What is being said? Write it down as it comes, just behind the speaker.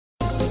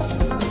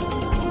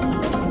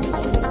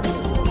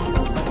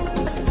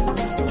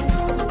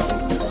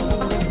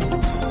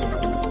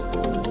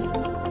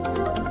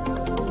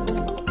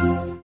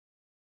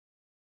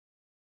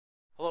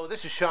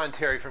this is Sean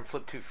Terry from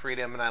Flip to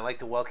Freedom, and I'd like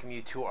to welcome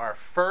you to our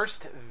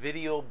first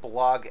video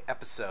blog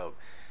episode.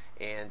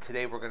 And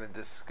today we're going to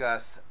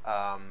discuss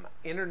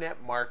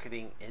internet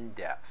marketing in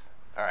depth.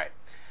 All right.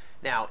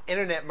 Now,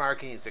 internet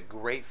marketing is a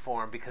great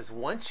form because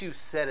once you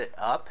set it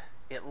up,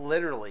 it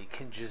literally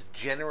can just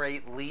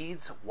generate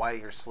leads while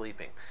you're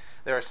sleeping.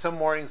 There are some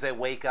mornings I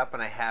wake up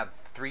and I have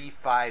 3,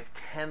 5,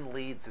 10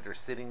 leads that are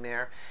sitting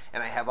there,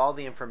 and I have all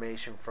the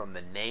information from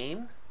the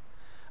name,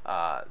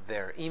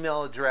 their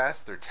email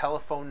address, their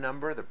telephone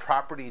number, the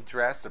property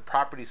address, the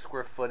property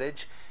square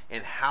footage,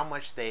 and how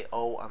much they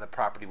owe on the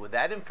property. With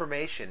that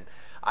information,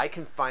 I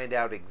can find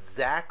out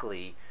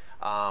exactly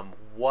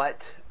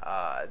what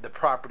the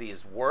property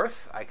is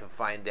worth. I can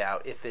find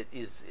out if it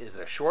is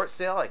a short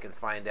sale. I can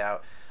find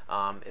out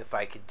if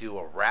I could do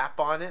a wrap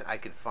on it. I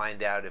could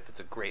find out if it's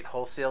a great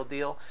wholesale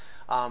deal.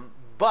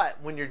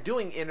 But when you're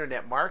doing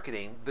internet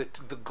marketing,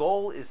 the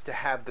goal is to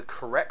have the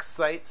correct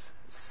sites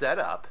set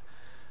up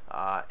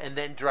and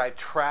then drive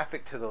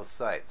traffic to those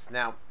sites.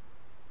 Now,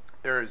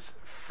 there's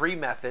free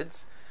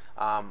methods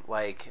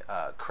like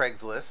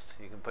Craigslist.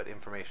 You can put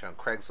information on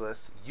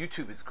Craigslist.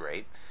 YouTube is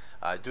great.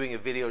 Doing a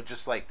video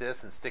just like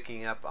this and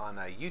sticking up on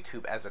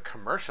YouTube as a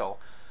commercial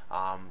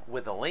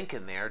with a link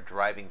in there,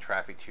 driving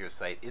traffic to your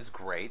site is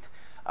great.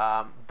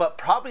 But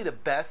probably the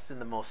best and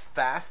the most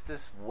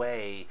fastest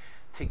way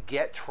to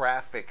get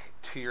traffic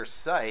to your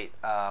site,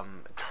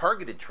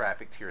 targeted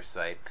traffic to your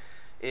site,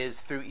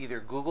 is through either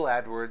Google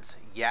AdWords,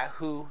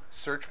 Yahoo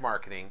Search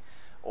Marketing,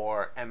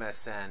 or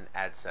MSN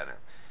Ad Center.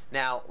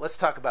 Now, let's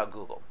talk about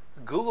Google.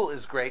 Google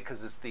is great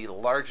because it's the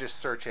largest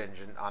search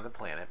engine on the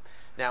planet.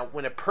 Now,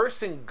 when a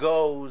person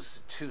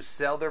goes to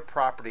sell their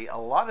property, a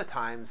lot of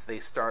times they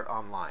start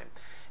online.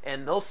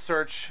 And they'll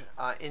search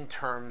in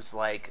terms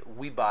like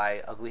 "we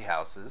buy ugly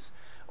houses"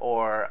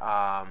 or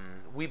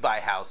 "we buy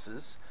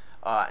houses,"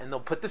 and they'll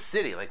put the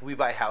city, like "we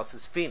buy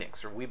houses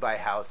Phoenix" or "we buy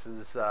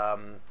houses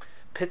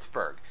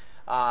Pittsburgh."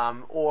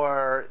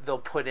 Or they'll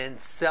put in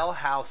 "sell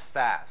house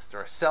fast"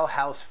 or "sell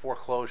house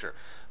foreclosure."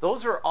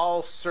 Those are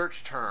all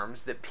search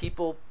terms that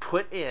people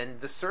put in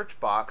the search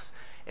box,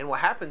 and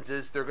what happens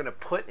is they're going to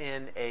put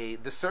in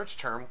the search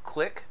term,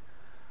 click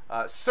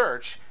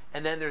search,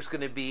 and then there's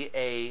going to be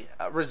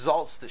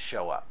results that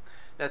show up.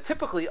 Now,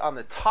 typically on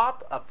the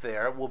top up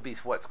there will be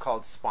what's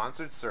called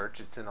sponsored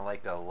search. It's in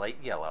like a light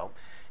yellow,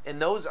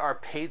 and those are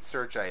paid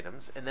search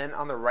items. And then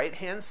on the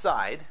right-hand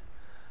side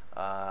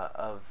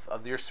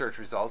of your search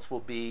results will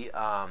be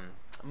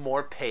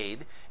more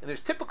paid, and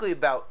there's typically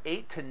about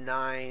 8 to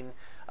 9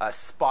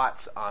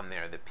 spots on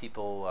there that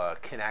people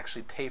can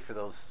actually pay for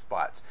those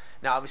spots.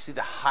 Now, obviously,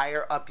 the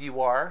higher up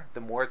you are,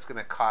 the more it's going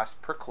to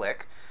cost per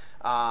click,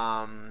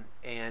 and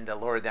the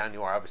lower down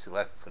you are, obviously,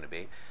 less it's going to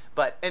be.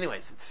 But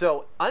anyways,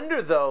 so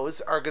under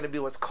those are going to be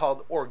what's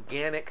called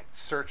organic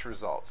search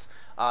results.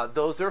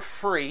 Those are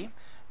free.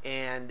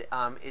 And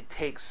it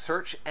takes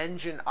search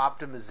engine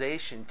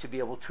optimization to be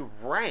able to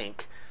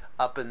rank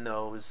up in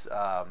those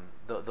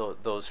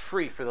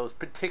free for those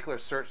particular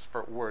search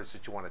for words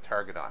that you want to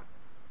target on.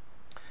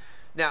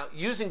 Now,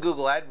 using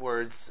Google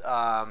AdWords,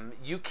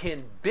 you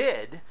can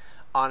bid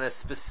on a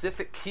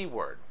specific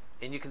keyword,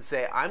 and you can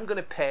say, I'm going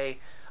to pay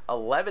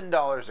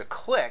 $11 a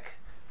click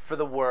for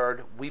the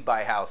word "we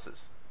buy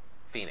houses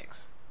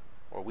Phoenix,"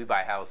 or "we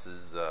buy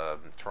houses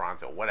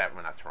Toronto,"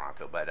 whatever, not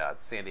Toronto, but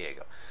San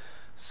Diego.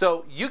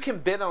 So you can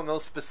bid on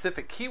those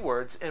specific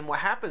keywords, and what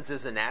happens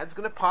is an ad's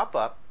going to pop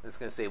up. It's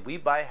going to say "we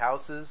buy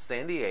houses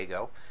San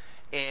Diego,"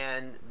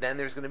 and then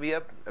there's going to be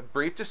a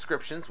brief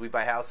descriptions: "we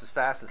buy houses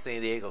fast in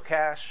San Diego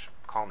cash,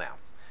 call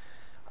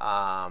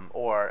now,"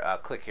 or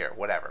 "click here,"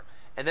 whatever.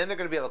 And then they're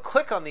going to be able to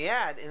click on the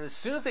ad, and as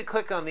soon as they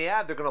click on the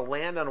ad, they're going to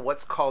land on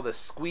what's called a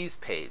squeeze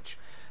page.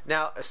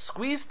 Now, a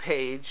squeeze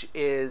page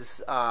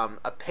is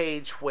a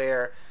page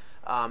where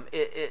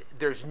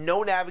there's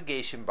no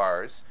navigation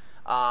bars.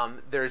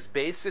 There's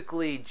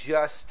basically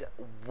just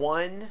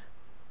one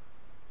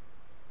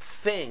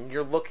thing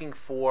you're looking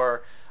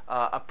for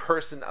a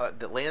person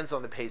that lands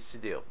on the page to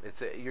do.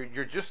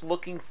 You're just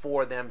looking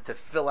for them to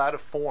fill out a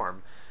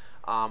form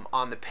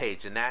on the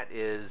page, and that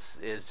is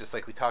just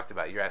like we talked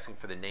about. You're asking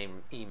for the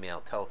name,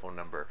 email, telephone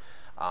number,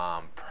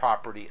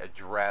 property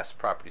address,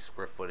 property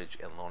square footage,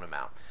 and loan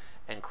amount,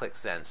 and click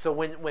send. So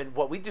when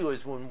what we do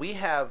is when we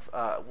have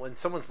when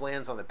someone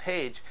lands on the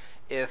page,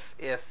 if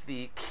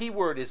the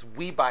keyword is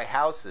 "we buy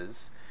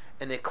houses"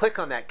 and they click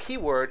on that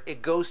keyword,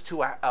 it goes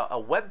to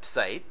a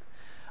website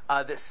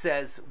that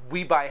says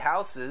 "we buy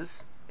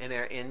houses"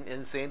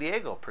 in San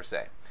Diego per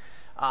se,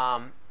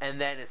 and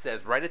then it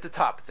says right at the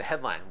top, it's a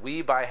headline: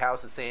 "We buy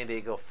houses San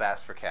Diego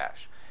fast for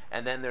cash."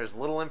 And then there's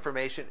little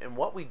information, and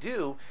what we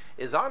do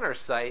is on our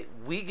site,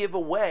 we give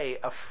away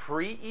a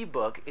free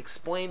ebook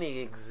explaining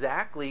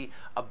exactly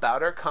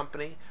about our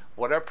company,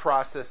 what our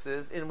process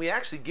is, and we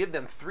actually give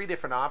them 3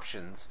 different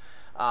options,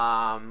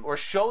 or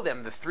show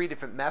them the 3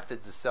 different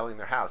methods of selling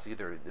their house,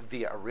 either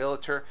via a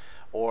realtor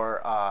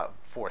or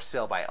for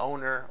sale by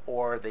owner,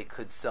 or they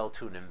could sell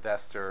to an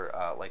investor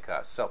like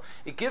us. So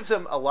it gives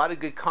them a lot of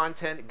good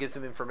content. It gives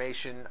them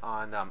information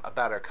on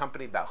about our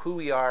company, about who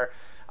we are,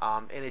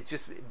 and it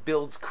just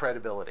builds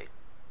credibility.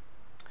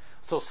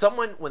 So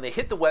someone, when they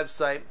hit the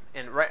website,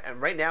 and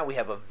right now we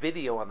have a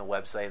video on the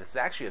website. It's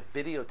actually a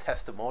video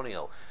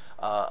testimonial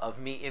of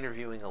me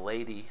interviewing a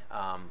lady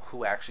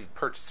who actually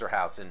purchased her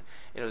house, and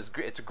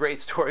it's a great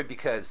story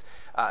because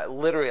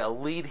literally a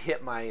lead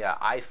hit my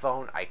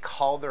iPhone. I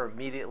called her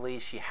immediately.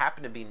 She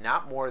happened to be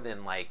not more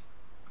than I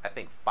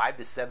think 5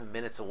 to 7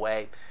 minutes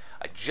away.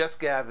 I just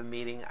got out of a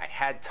meeting. I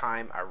had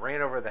time. I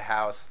ran over to the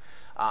house.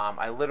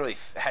 I literally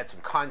had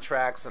some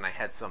contracts and I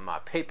had some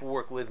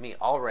paperwork with me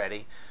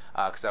already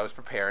because I was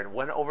prepared.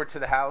 Went over to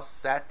the house,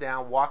 sat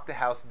down, walked the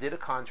house, did a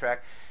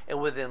contract, and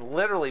within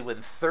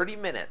 30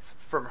 minutes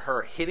from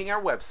her hitting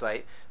our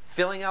website,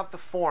 filling out the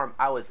form,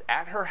 I was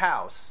at her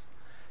house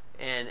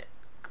and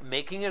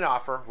making an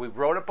offer. We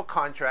wrote up a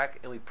contract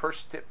and we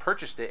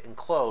purchased it and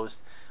closed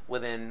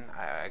within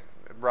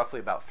roughly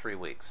about 3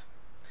 weeks.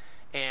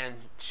 And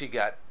she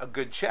got a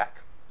good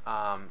check.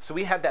 So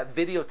we have that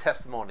video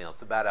testimonial.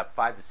 It's about a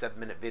 5 to 7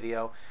 minute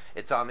video.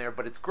 It's on there,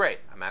 but it's great.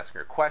 I'm asking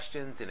her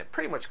questions, and it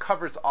pretty much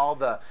covers all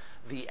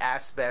the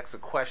aspects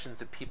of questions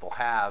that people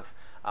have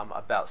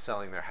about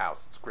selling their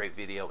house. It's a great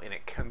video, and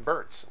it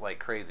converts like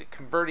crazy.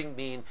 Converting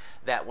mean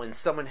that when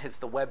someone hits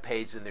the web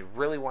page and they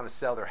really want to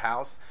sell their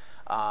house,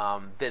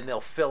 then they'll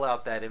fill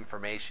out that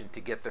information to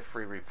get the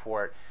free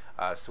report,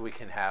 so we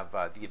can have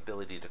the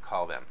ability to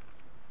call them.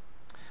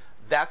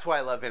 That's why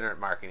I love internet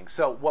marketing.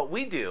 So what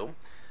we do,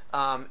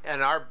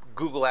 and our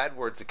Google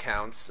Adwords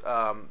accounts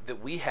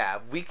that we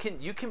have,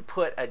 you can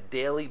put a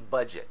daily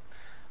budget.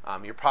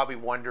 You're probably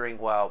wondering,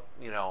 well,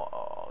 you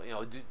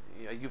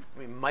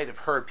might have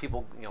heard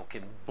people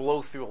can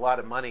blow through a lot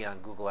of money on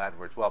Google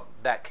Adwords. Well,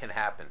 that can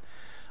happen.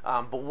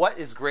 But what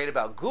is great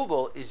about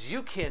Google is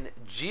you can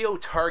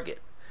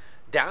geo-target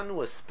down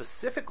to a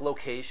specific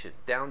location,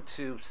 down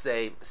to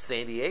say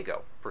San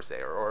Diego per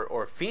se,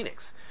 or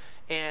Phoenix,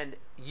 and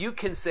you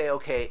can say,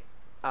 okay.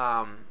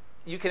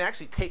 You can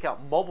actually take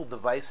out mobile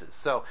devices.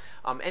 So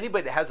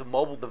anybody that has a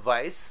mobile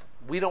device,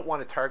 we don't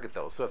want to target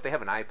those. So if they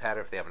have an iPad, or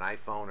if they have an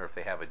iPhone, or if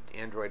they have an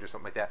Android or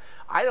something like that,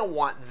 I don't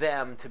want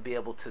them to be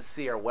able to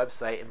see our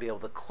website and be able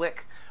to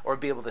click, or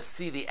be able to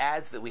see the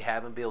ads that we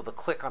have and be able to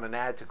click on an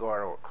ad to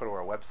go to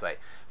our website.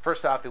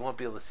 First off, they won't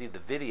be able to see the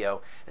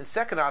video. And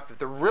second off, if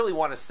they really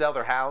want to sell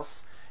their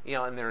house,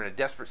 and they're in a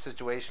desperate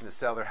situation to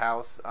sell their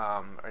house,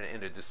 or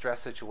in a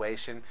distressed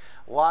situation,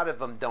 a lot of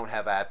them don't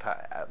have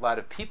iPad. A lot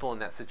of people in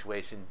that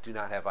situation do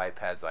not have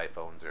iPads,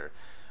 iPhones,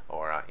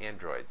 or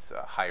Androids,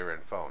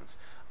 higher-end phones.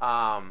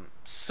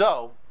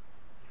 So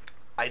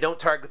I don't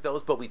target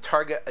those, but we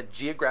target a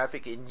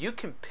geographic, and you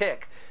can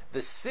pick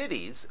the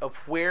cities of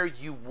where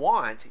you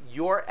want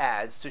your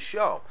ads to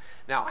show.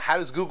 Now, how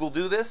does Google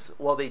do this?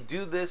 Well, they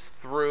do this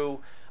through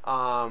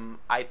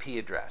IP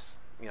address.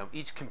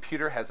 Each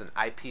computer has an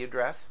IP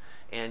address,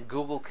 and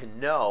Google can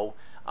know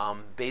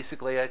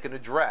basically like an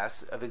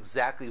address of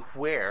exactly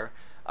where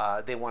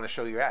they want to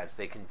show your ads.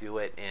 They can do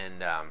it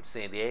in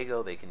San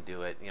Diego. They can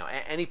do it,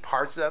 any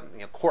parts of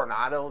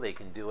Coronado. They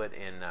can do it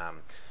in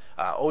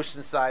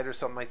Oceanside or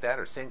something like that,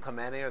 or San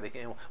Clemente, or they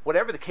can,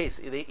 whatever the case.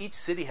 Each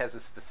city has a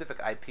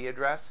specific IP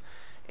address,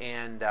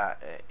 and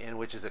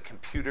which is a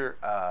computer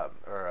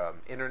or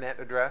internet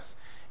address,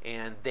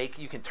 and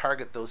you can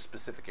target those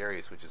specific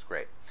areas, which is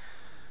great.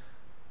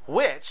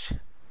 Which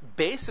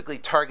basically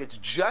targets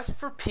just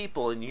for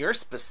people in your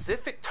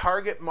specific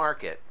target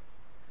market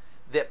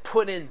that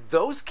put in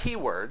those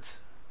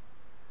keywords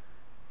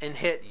and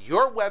hit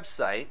your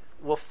website,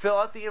 will fill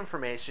out the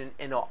information,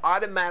 and it'll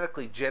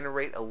automatically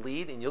generate a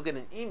lead, and you'll get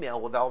an email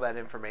with all that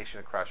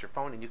information across your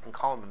phone, and you can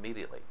call them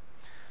immediately.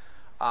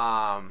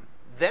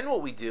 Then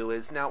what we do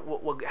is, now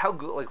how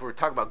like we're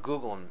talking about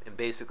Google and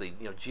basically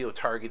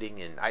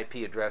geo-targeting and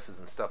IP addresses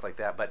and stuff like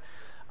that, but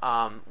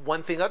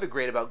one thing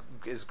great about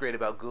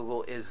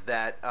Google is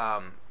that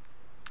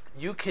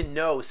you can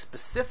know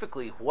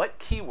specifically what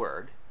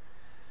keyword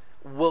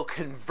will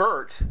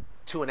convert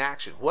to an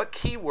action. What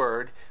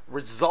keyword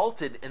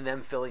resulted in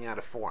them filling out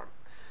a form.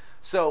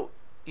 So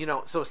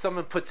so if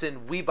someone puts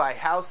in "we buy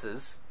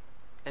houses"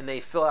 and they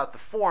fill out the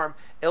form,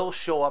 it'll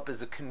show up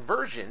as a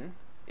conversion.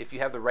 If you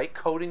have the right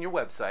code in your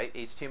website,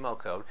 HTML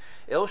code,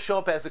 it'll show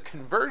up as a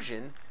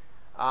conversion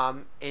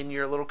in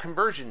your little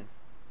conversion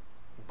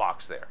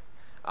box there.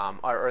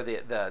 Or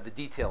the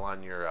detail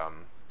on your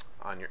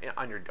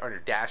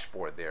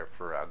dashboard there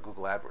for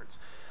Google Adwords.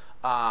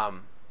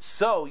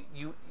 So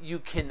you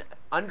can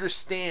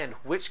understand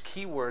which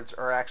keywords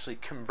are actually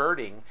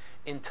converting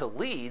into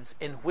leads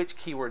and which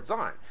keywords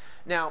aren't.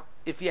 Now,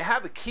 if you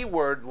have a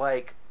keyword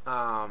like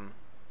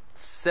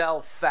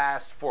sell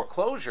fast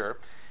foreclosure,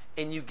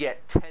 and you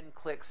get 10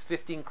 clicks,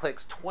 15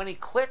 clicks, 20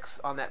 clicks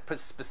on that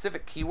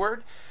specific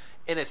keyword,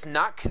 and it's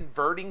not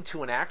converting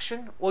to an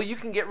action, well, you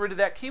can get rid of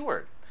that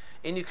keyword.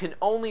 And you can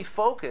only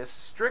focus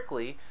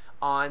strictly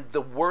on the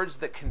words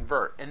that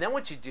convert. And then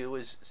what you do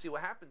is, see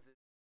what happens is